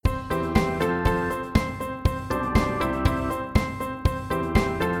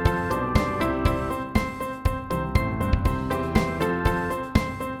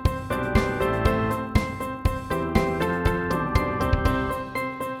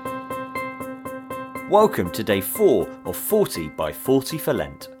Welcome to day 4 of 40 by 40 for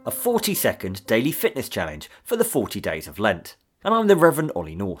Lent, a 40-second daily fitness challenge for the 40 days of Lent. And I'm the Reverend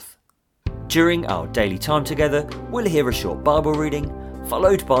Ollie North. During our daily time together, we'll hear a short Bible reading,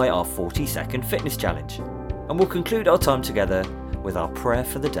 followed by our 40-second fitness challenge. And we'll conclude our time together with our prayer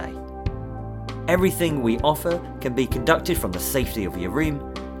for the day. Everything we offer can be conducted from the safety of your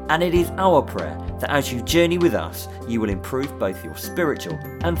room, and it is our prayer that as you journey with us, you will improve both your spiritual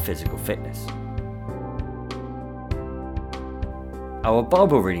and physical fitness. Our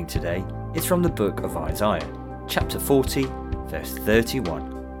Bible reading today is from the book of Isaiah, chapter 40, verse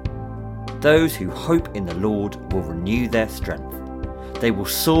 31. Those who hope in the Lord will renew their strength. They will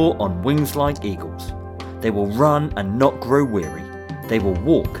soar on wings like eagles. They will run and not grow weary. They will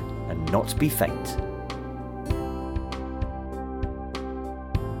walk and not be faint.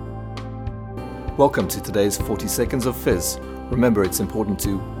 Welcome to today's 40 seconds of Fizz. Remember, it's important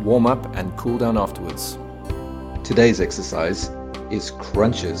to warm up and cool down afterwards. Today's exercise is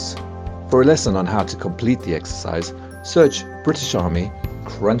crunches. For a lesson on how to complete the exercise, search British Army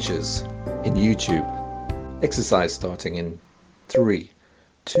crunches in YouTube. Exercise starting in 3,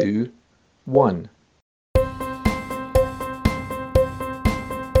 2, 1.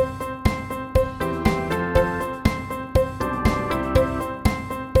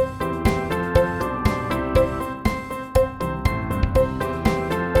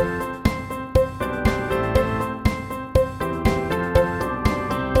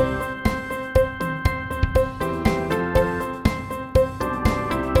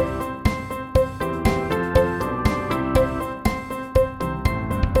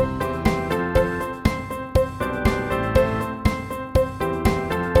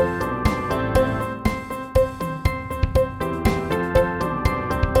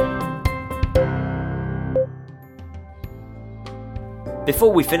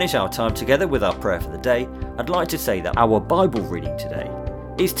 Before we finish our time together with our prayer for the day, I'd like to say that our Bible reading today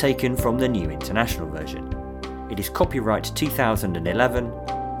is taken from the New International Version. It is copyright 2011,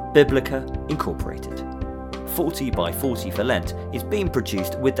 Biblica Incorporated. 40 by 40 for Lent is being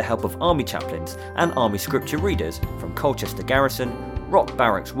produced with the help of Army chaplains and Army scripture readers from Colchester Garrison, Rock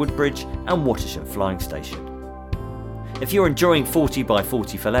Barracks Woodbridge and Watersham Flying Station. If you're enjoying 40 by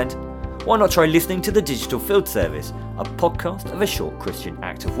 40 for Lent, why not try listening to the Digital Field Service, a podcast of a short Christian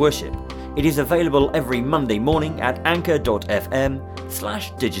act of worship. It is available every Monday morning at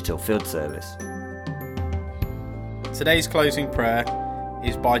anchor.fm/digital field service. Today's closing prayer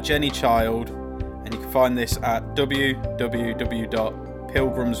is by Jenny Child, and you can find this at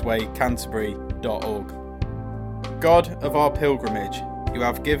www.pilgrimswaycanterbury.org. God of our pilgrimage, you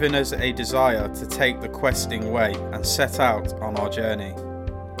have given us a desire to take the questing way and set out on our journey.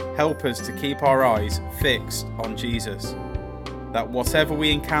 Help us to keep our eyes fixed on Jesus, that whatever we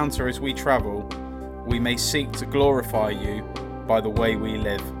encounter as we travel, we may seek to glorify you by the way we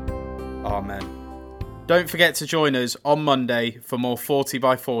live. Amen. Don't forget to join us on Monday for more 40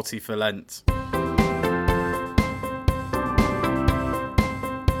 by 40 for Lent.